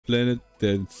planet,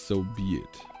 then so be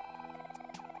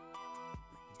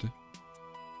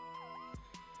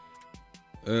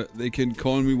it. They can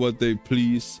call me what they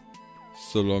please,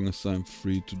 so long as I'm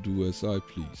free to do as I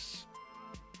please.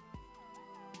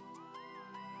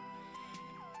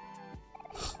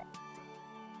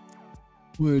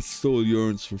 My soul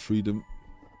yearns for freedom.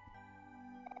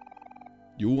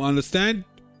 You understand?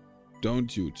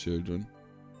 Don't you, children?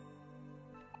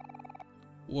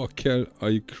 What, Kel?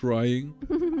 Are you crying?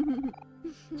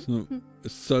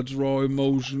 Such raw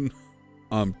emotion.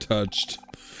 I'm touched.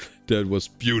 That was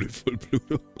beautiful,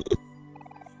 Pluto.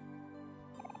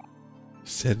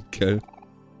 Said Kel.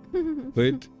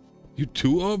 Wait, you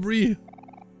too, Aubrey?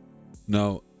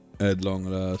 Now, at long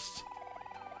last,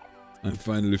 I'm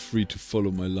finally free to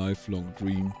follow my lifelong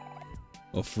dream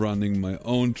of running my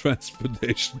own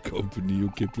transportation company.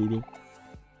 Okay, Pluto.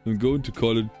 I'm going to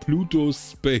call it Pluto's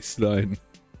Space Line.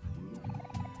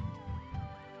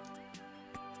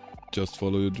 Just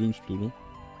follow your dreams, Pluto.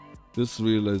 This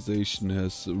realization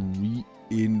has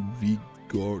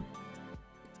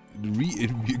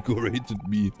reinvigorated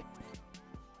me.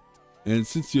 And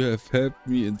since you have helped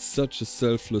me in such a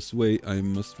selfless way, I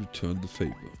must return the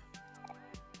favor.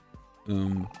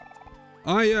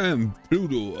 I am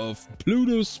Pluto of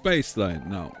Pluto's Space Line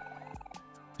now.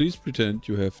 Please pretend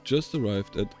you have just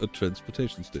arrived at a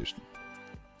transportation station.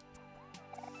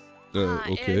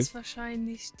 Okay. Er ist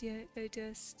wahrscheinlich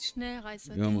das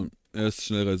Schnellreiser. Ja, Mann. Er ist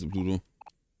Schnellreise, Pluto.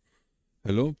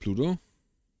 Hello, Pluto?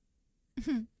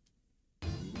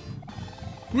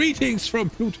 Greetings from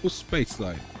Pluto's Space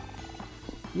Line.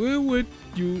 Where would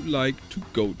you like to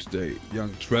go today,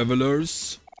 young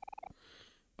travelers?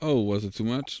 Oh, was it too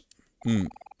much?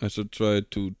 I should try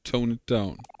to tone it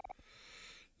down.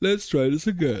 Let's try this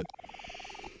again.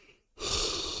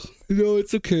 No,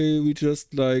 it's okay. We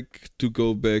just like to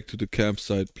go back to the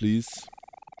campsite, please.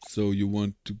 So you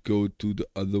want to go to the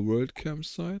otherworld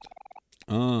campsite?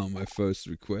 Ah, my first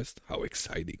request. How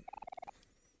exciting.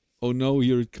 Oh no,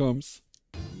 here it comes.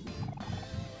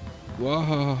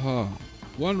 Wahaha.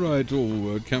 One ride to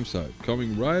overworld campsite.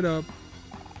 Coming right up.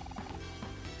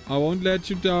 I won't let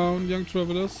you down, young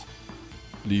travelers.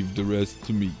 Leave the rest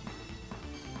to me.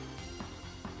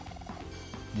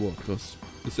 Wow, krass.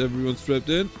 Is everyone strapped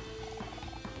in?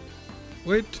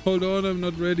 Wait, hold on, I'm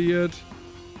not ready yet.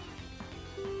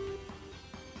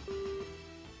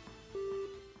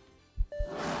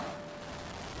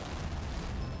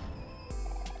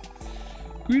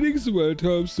 Greetings and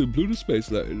welcome to Pluto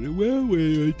Space Line. Where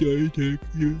will I take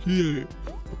you here?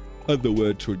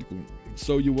 Otherworld, Entschuldigung.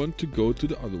 So you want to go to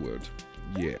the otherworld?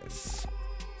 Yes.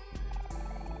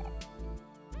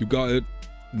 You got it.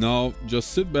 Now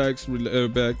just sit back,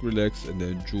 relax, and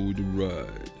enjoy the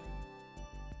ride.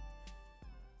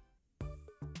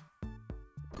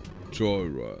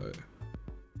 Joyride.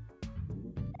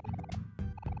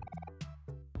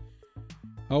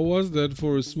 How was that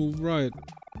for a smooth ride?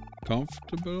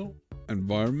 Comfortable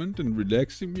environment and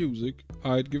relaxing music.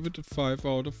 I'd give it a 5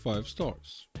 out of 5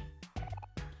 stars.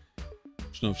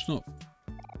 Schnuff, schnuff.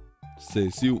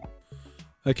 Says you.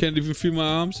 I can't even feel my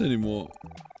arms anymore.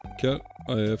 Cal,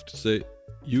 I have to say,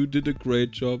 you did a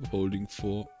great job holding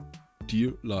for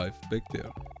dear life back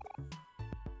there.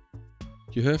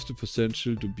 You have the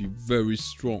potential to be very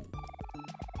strong.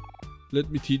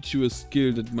 Let me teach you a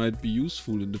skill that might be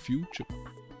useful in the future.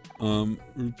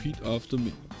 Repeat after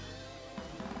me.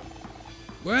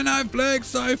 When I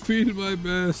flex, I feel my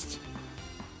best.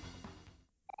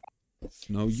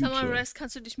 Now you Summer try. Rest,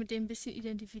 kannst du dich mit dem ein bisschen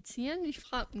identifizieren? Ich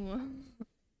frag nur.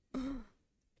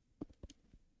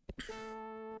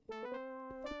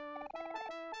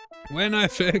 When I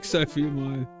flex, I feel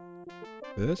my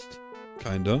best.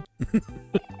 Kinda.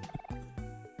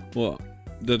 Wow,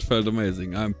 that felt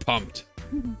amazing. I'm pumped.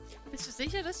 Bist du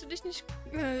sicher, dass du dich nicht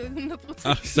 100%...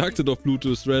 Ach, ich sagte doch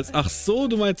Pluto Stress. Ach so,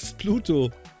 du meinst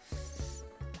Pluto.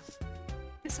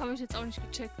 Das habe ich jetzt auch nicht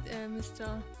gecheckt,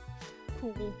 Mr.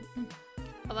 Koro.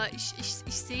 Aber ich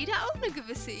sehe da auch eine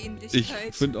gewisse Ähnlichkeit.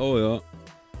 Ich finde auch, ja.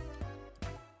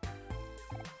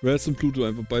 Reds und Pluto,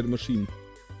 einfach beide Maschinen.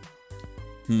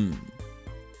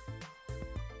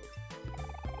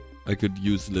 I could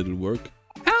use a little work.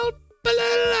 Help a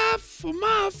little love for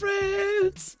my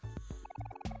friends.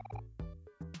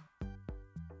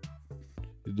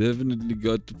 You definitely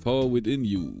got the power within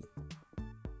you.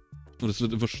 Und es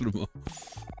wird immer schlimmer.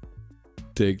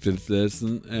 Take this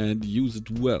lesson and use it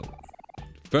well.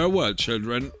 Farewell,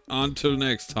 children. Until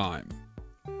next time.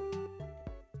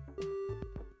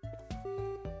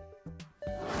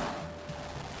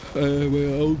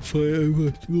 Meine Augenfeuer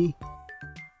einfach nur.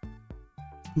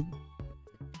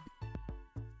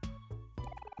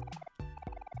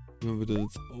 Machen wir denn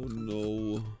jetzt? Oh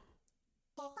no.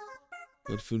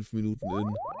 Gerade 5 Minuten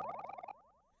in.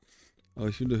 Aber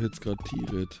ich bin doch jetzt gerade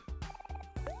tiret.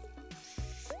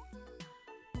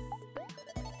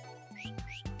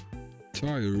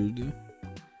 Tired.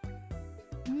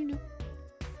 Müde.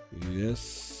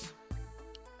 Yes.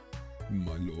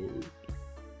 My lord.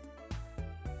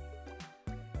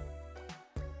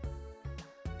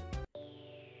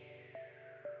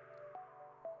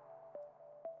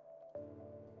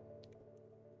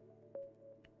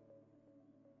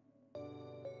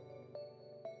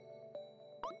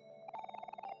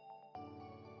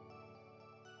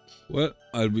 Well,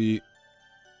 I'll be...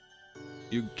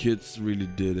 You kids really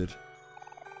did it.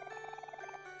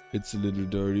 It's a little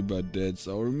dirty, but that's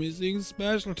our missing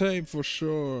special tape for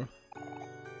sure.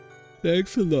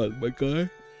 Thanks a lot, my guy.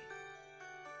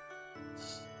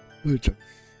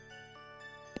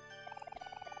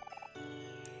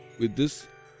 With this,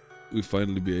 we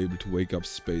finally be able to wake up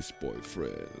Space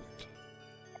Boyfriend.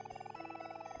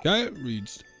 Guy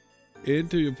reached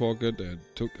into your pocket and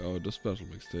took out the special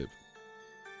mixtape.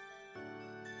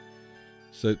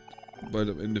 Seid bald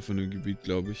am Ende von dem Gebiet,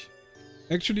 glaube ich.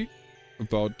 Actually,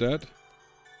 about that,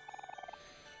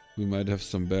 we might have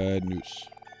some bad news.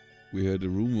 We heard a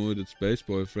rumor that Space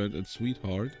Boyfriend and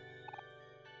Sweetheart,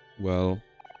 well,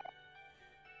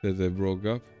 that they broke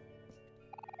up.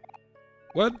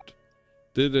 What?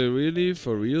 Did they really?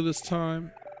 For real this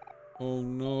time? Oh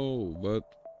no, but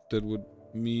that would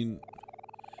mean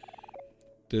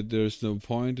that there's no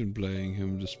point in playing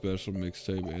him the special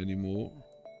mixtape anymore.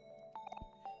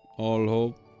 All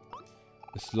hope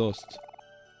is lost.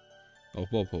 Auch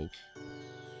Bob hopes.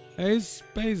 Hey,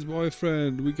 Space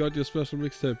Boyfriend, we got your special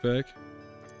mixtape back.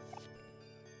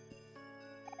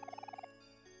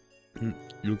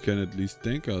 You can at least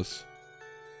thank us.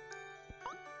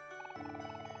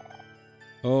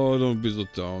 Oh, don't be so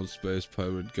down, Space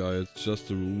Pirate guy. It's just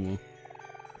a rumor.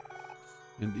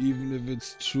 And even if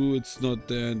it's true, it's not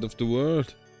the end of the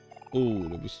world. Oh,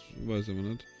 weiß aber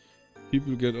nicht.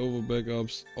 People get over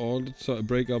breakups all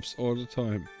the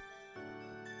time.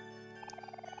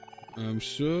 I'm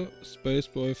sure Space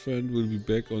Boyfriend will be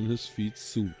back on his feet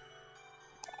soon.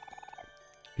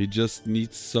 He just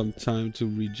needs some time to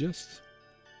readjust.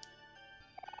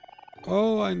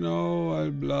 Oh, I know.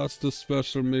 I'll blast the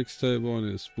special mixtape on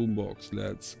his boombox.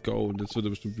 Let's go. Und jetzt wird er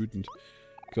bestimmt wütend.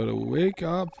 Gotta wake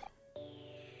up.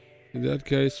 In that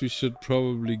case, we should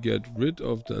probably get rid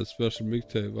of that special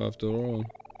mixtape after all.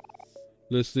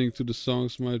 Listening to the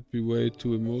songs might be way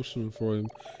too emotional for him.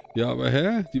 Ja, aber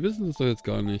hä? Die wissen das doch jetzt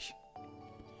gar nicht.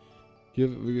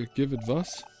 Give it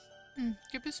was?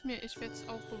 Gib es mir, ich werde es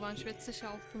aufbewahren. Ich werde es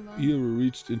sicher aufbewahren. Here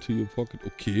reached into your pocket.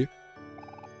 Okay.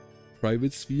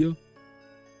 Private Sphere?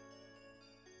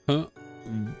 Huh?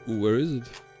 Where is it?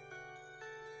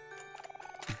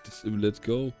 Let's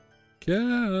go.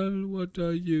 Cal, what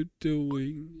are you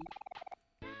doing?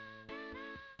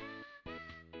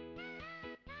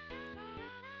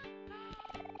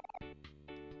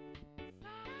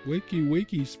 Wakey,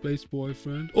 wakey, Space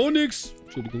Boyfriend. Oh, nix!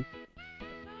 Entschuldigung.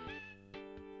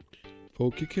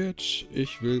 Pokecatch.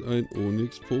 Ich will ein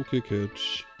Onyx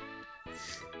Pokecatch.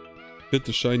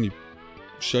 Bitte Shiny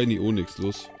Onyx,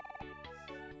 los.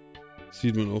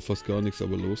 Sieht man auch fast gar nichts,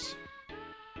 aber los.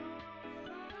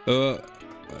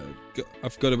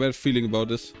 I've got a bad feeling about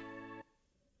this.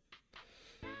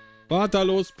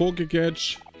 Bartalos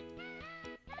Pokecatch.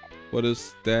 What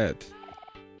is that?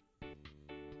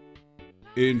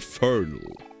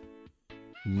 Infernal.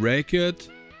 Racket.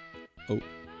 Oh.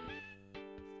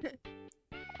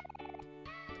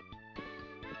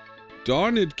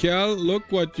 Darn it, Cal.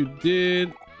 Look what you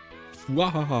did.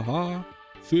 Wahahaha.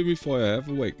 Feel me before I have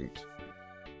awakened.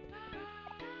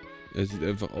 Er sieht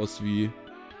einfach aus wie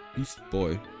Beast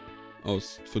Boy.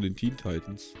 Von den Teen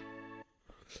Titans.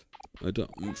 Alter,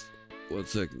 1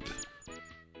 second.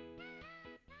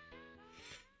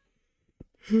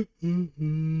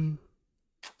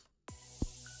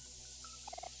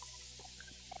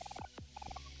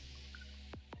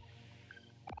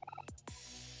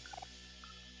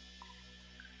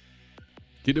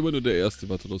 Geht immer nur der erste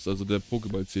Vaterlos, also der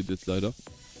Pokéball zählt jetzt leider.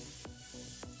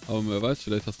 Aber wer weiß,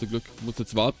 vielleicht hast du Glück. Du musst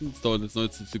jetzt warten, es dauert jetzt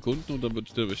 19 Sekunden und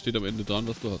dann steht am Ende dran,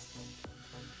 was du hast.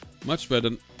 Much better.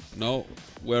 Now,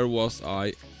 where was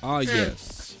I? Ah,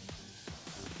 yes.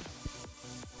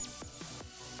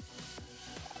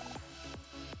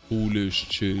 Foolish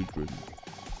children.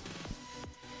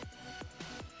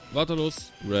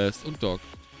 Vaterlos, Rest und Dog.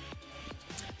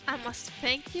 I must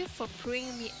thank you for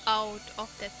bringing me out of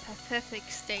that pathetic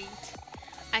state.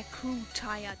 I grew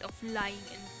tired of lying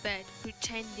in bed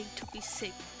pretending to be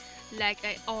sick, like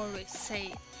I always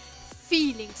say.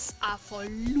 feelings are for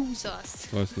losers.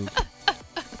 Weiß nicht.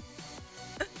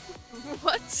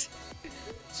 What?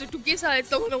 So, du gehst halt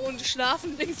jetzt noch eine Runde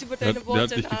schlafen und denkst über deine Worte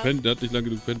der hat nicht gepennt, der hat nicht lange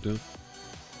genug gepennt, ja.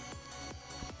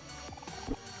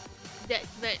 That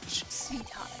Mensch,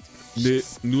 Sweetheart. Nee,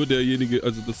 nur derjenige,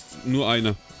 also das nur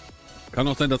einer. Kann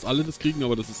auch sein, dass alle das kriegen,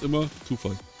 aber das ist immer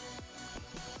Zufall.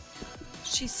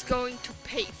 She's going to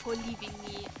pay for leaving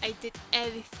me. I did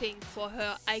everything for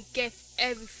her. I gave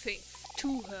everything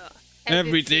to her.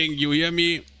 Everything, you hear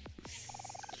me?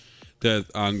 That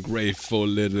ungrateful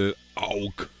little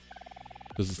Aug.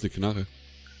 Das ist eine Knarre.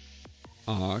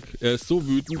 Arg. Er ist so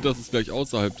wütend, dass es gleich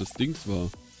außerhalb des Dings war.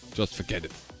 Just forget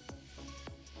it.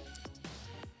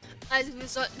 Also wir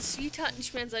sollten Sweetheart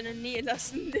nicht mehr in seine Nähe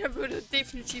lassen. Der würde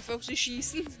definitiv auf sie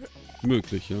schießen.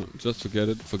 Möglich, ja. Just forget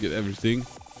it. Forget everything.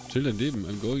 Chill dein Leben.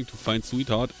 I'm going to find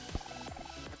Sweetheart.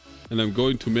 And I'm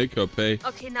going to make her pay.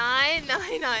 Okay, nein.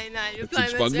 Wir Jetzt bleiben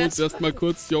entspannen wir uns erstmal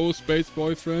kurz. Yo, Space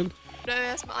Boyfriend. Bleiben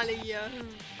erstmal alle hier.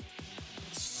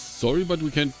 Sorry, but we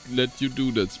can't let you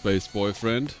do that, Space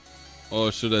Boyfriend.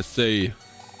 Or should I say...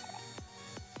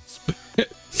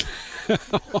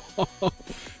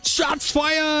 Shots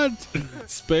fired!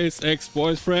 Space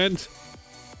ex-boyfriend.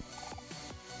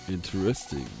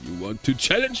 Interesting. You want to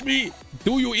challenge me?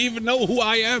 Do you even know who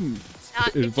I am?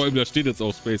 Ja, Vor allem, da steht jetzt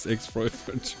auch Space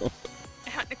ex-boyfriend.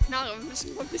 Er hat eine Knarre, wir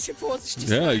müssen mal ein bisschen vorsichtig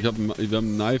sein. Ja, wir haben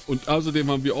ein Knife und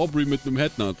außerdem haben wir Aubrey mit einem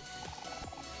Headnut.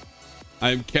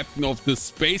 I'm captain of the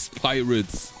space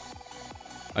pirates.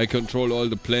 I control all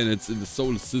the planets in the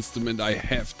solar system and I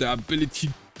have the ability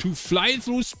to fly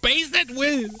through space at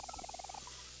will.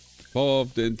 The power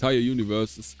of the entire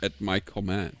universe is at my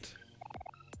command.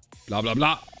 Bla bla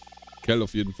bla. Kerl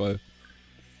auf jeden Fall.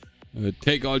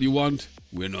 Take all you want.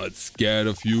 We're not scared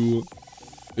of you.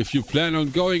 If you plan on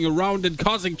going around and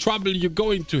causing trouble, you're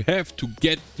going to have to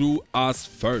get through us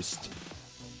first.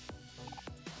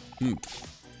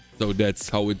 So that's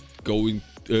how it's going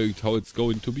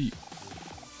to be.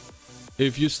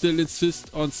 If you still insist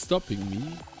on stopping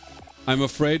me, I'm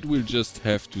afraid we'll just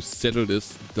have to settle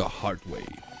this the hard way.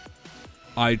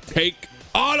 I'll take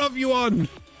all of you on.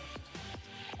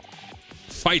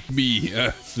 Fight me,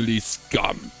 earthly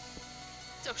scum.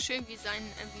 Ist auch schön, wie sein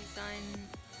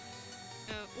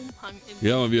Umhang im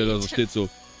Ja, wie er da so steht so.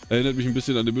 Erinnert mich ein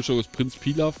bisschen an die Mischung aus Prinz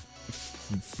Pilaf,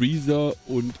 Freezer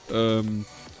und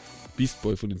Beast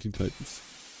Boy von den Teen Titans.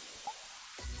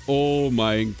 Oh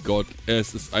mein Gott,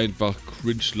 es ist einfach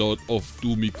cringe laut auf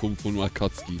Dumikum von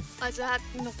Akatsuki. Also er hat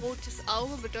ein rotes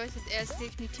Auge, bedeutet er ist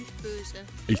definitiv böse.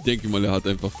 Ich denke mal, er hat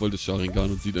einfach voll das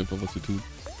Sharingan und sieht einfach, was wir tun.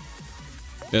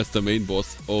 Er ist der Main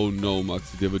Boss. Oh no,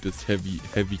 Maxi, der wird jetzt Heavy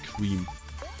Cream.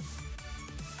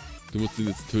 Du musst ihn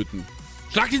jetzt töten.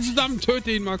 Schlag ihn zusammen,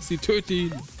 töte ihn, Maxi, töte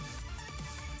ihn.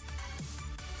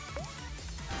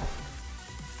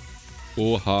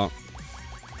 Oha.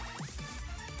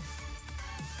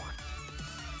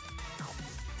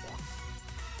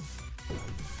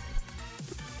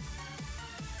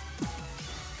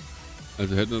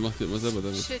 Also Hedner macht ja immer selber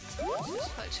damit. Shit, ich hab das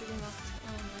Falsche gemacht.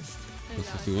 Oh Mist.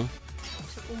 Was hast du gemacht?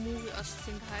 Ich hab Omori aus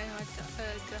dem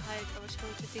geheilt, aber ich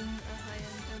wollte Ding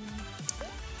heilen.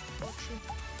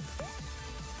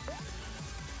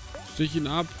 Stich ihn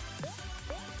ab.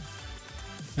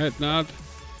 Hedner.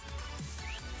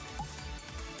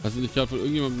 Hast du nicht gerade von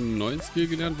irgendjemandem einen neuen Skill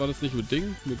gelernt? War das nicht mit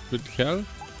Ding? Mit Kerl?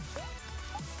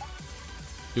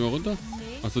 Geh mal runter.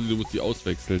 Nee. Achso, du musst die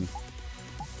auswechseln.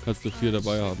 Kannst du 4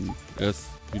 dabei haben. Er ist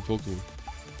wie Pokémon.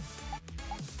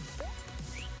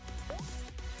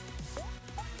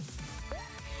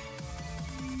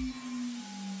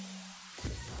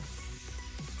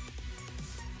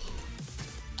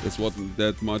 Das wasn't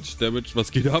that much damage. Was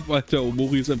geht ab, Alter?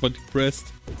 Omori ist einfach depressed.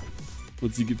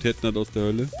 Und sie gibt Headnut aus der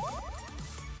Hölle.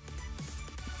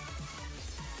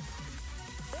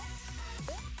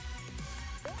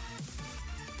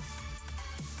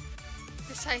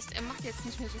 Das heißt, er macht jetzt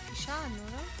nicht mehr so viel Schaden,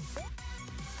 oder?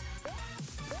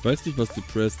 Ich weiß nicht, was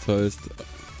depressed heißt.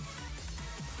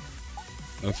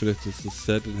 Aber vielleicht ist es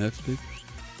sad und heftig.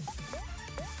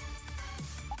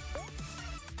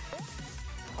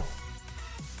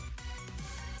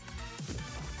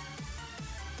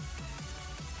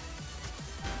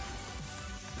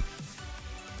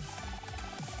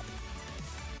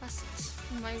 Was ist?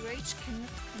 My rage cannot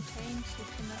contain, so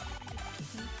cannot.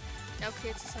 Ja, okay,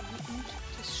 jetzt ist er wütend.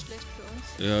 Das ist schlecht für uns.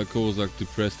 Ja, Koro sagt,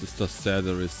 depressed ist das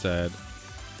sadder is sad.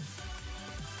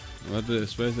 Warte,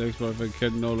 Space Ex-Boyfriend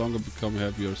can no longer become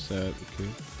happy or sad. Okay.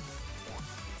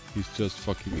 He's just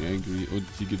fucking angry. Und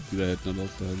sie gibt wieder Headnut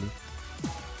aus der Hölle.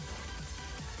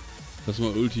 Lass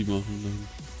mal Ulti machen dann.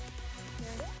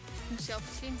 Ja, ich muss ja auf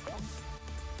 10 kommen.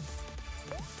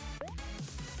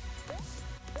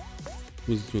 Ich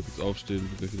muss jetzt mal kurz aufstehen,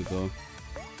 bin gleich wieder da.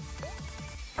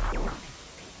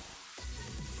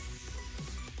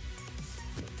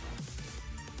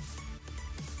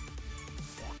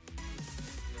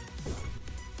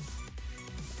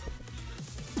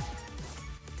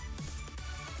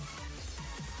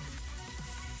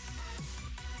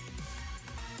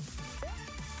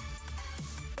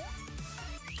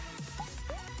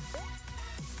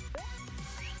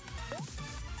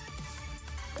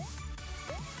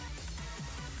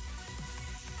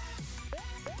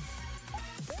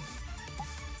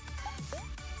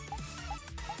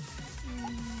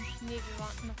 Nee, wir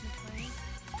warten noch mit rein.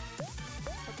 Ich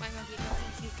glaube, einmal geht noch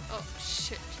irgendwie. Oh,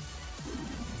 shit.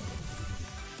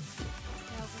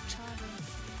 Ja, gut, schade.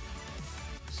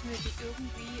 Müssen wir die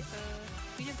irgendwie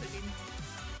wiederbeleben.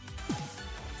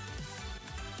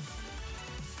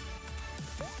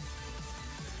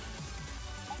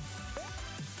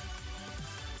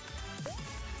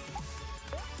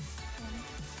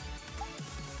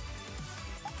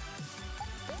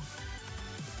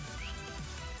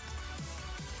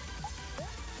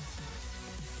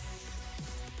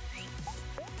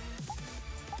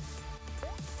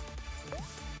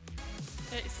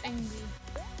 Er ist irgendwie.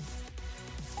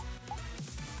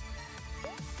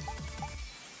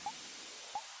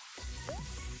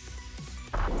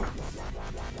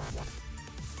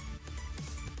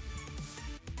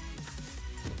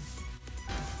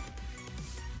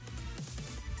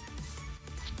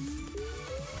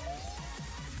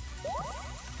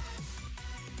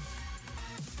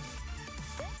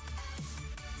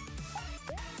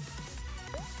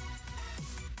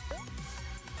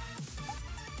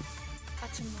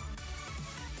 Warte mal.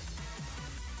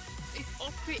 If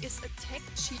Omori is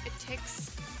attacked, she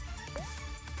attacks.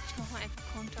 Ich mach mal einfach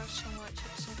Counter. Schau mal, ich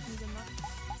hab's noch nie gemacht.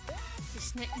 Wir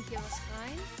snacken hier was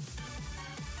rein.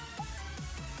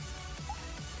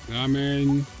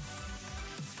 Ramen.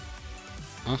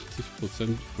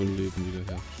 80% von Leben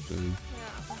wiederherstellen. Ja,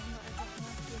 aber haben wir einfach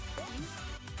mal durch ihn.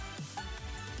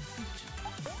 Und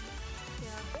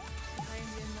ja, die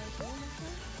heilen wir mal so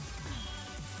nochmal.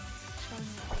 Schauen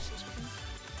wir mal, was das bringt.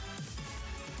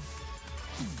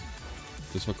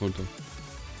 Das war Konter.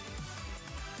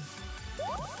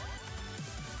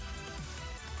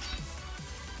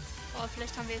 Oh,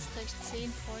 vielleicht haben wir jetzt gleich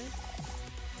 10 voll.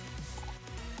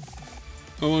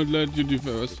 I won't let you do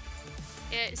first.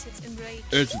 Er ist jetzt enraged.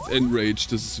 Er ist jetzt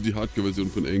enraged. Das ist so die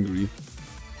Hardcore-Version von Angry.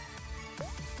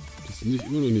 Das sind nicht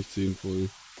immer noch nicht 10 voll.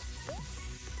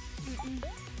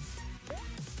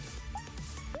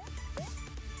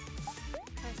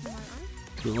 Greif mal an.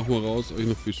 Dann auch mal raus. Euch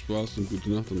noch viel Spaß und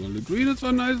gute Nacht an alle. Green, es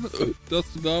war nice, dass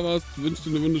du da warst. Ich wünsche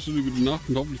dir eine wunderschöne gute Nacht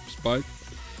und hoffentlich bis bald.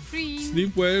 Green.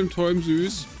 Sleep well und träum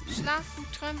süß. Schlaf gut,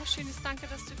 träum was Schönes. Danke,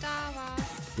 dass du da warst.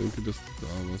 Danke, dass du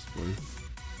da warst, Boy.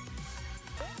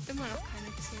 Immer noch keine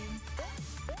 10.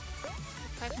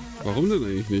 Greifen wir mal Warum rein. denn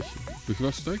eigentlich nicht? Durch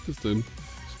was steigt es denn?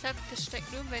 Ich glaube, das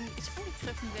steigt nur, wenn ich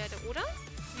angegriffen werde, oder?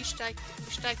 Wie steigt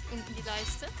unten die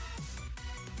Leiste?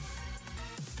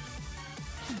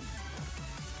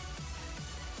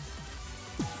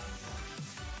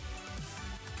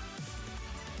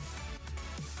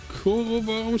 Koro,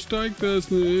 warum steigt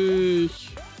das nicht?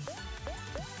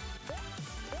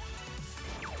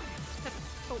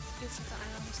 Oh, jetzt hat er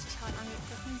einer richtig hart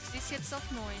angegriffen. Sie ist jetzt auf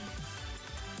 9.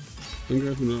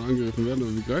 Angreifen und angegriffen werden,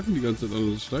 aber wir greifen die ganze Zeit an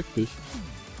und es steigt nicht.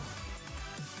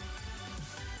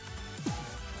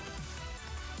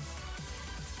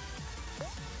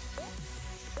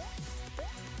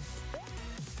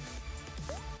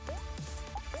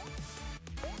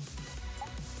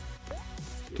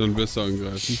 Dann besser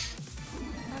angreifen.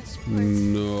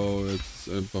 No, jetzt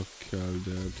ist einfach Kerl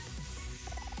dead.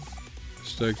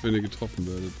 Steigt, wenn ihr getroffen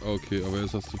werdet. Okay, aber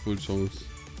jetzt hast du voll Chance.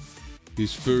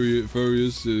 He's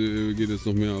furious, geht jetzt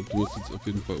noch mehr ab. Du musst jetzt auf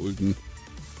jeden Fall ulten.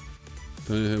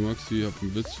 Daher, Herr Maxi, ich hab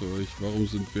einen Witz für euch. Warum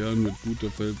sind Bären mit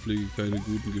guter Fellpflege keine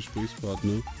guten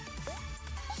Gesprächspartner?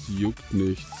 Es juckt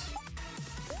nichts.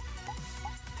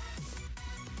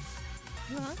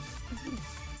 Ja.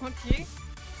 Okay.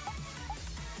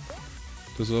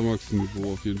 Das war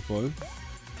Maxi-Niveau auf jeden Fall.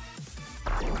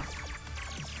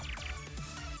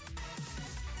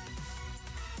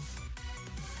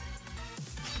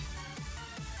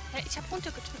 Hä, ich hab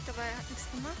runtergedrückt, aber er hat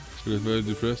nichts gemacht. Vielleicht weil er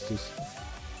depressed ist.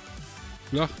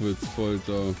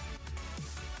 Flachwitzfolter.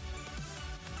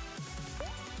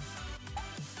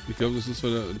 Ich glaube, das ist,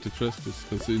 weil er depressed ist.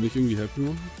 Kannst du ihn nicht irgendwie happy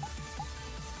machen?